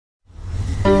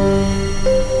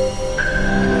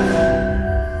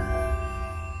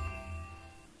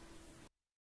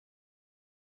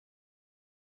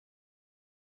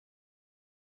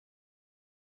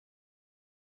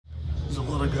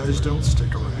don't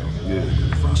stick around. Yeah.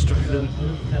 You're frustrated,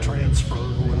 transfer, or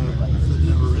whatever. It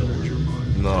never entered your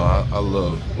mind. No, I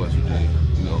love West Virginia.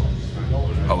 You know,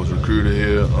 I was recruited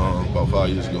here about 5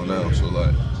 years ago now, so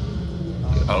like,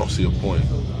 I don't see a point.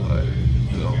 Like,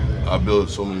 you know, I built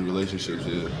so many relationships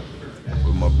here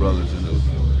with my brothers, and it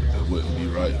wouldn't be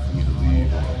right for me to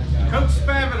leave. Coach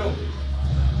Spavital.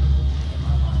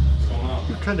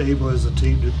 You're kind of able as a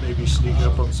team to maybe sneak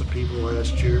up on some people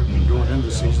last year. I mean, going into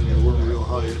the season, there weren't real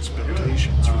high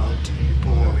expectations for that team to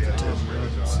pull off the 10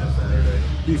 runs. How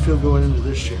do you feel going into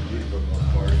this year?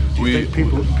 Do you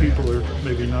think people are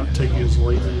maybe not taking as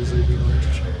lightly as they do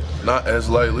last year? Not as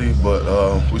lightly, but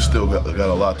we still got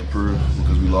a lot to prove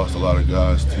because we lost a lot of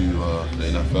guys to the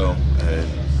NFL, and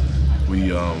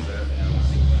we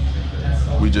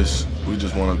just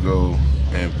want to go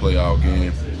and play our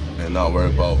game and not worry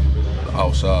about the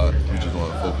outside. We just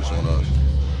want to focus on us.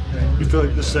 You feel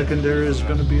like the secondary is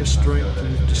going to be a strength,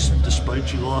 and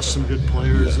despite you lost some good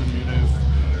players, and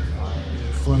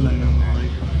Fleming and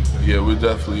like. Yeah, we're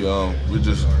definitely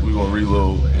we're gonna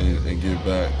reload and get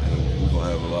back, and we're gonna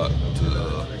have a lot to.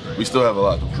 We still have a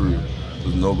lot to prove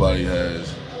because nobody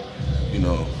has,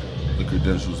 the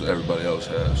credentials that everybody else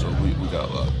has. So we got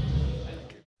a lot.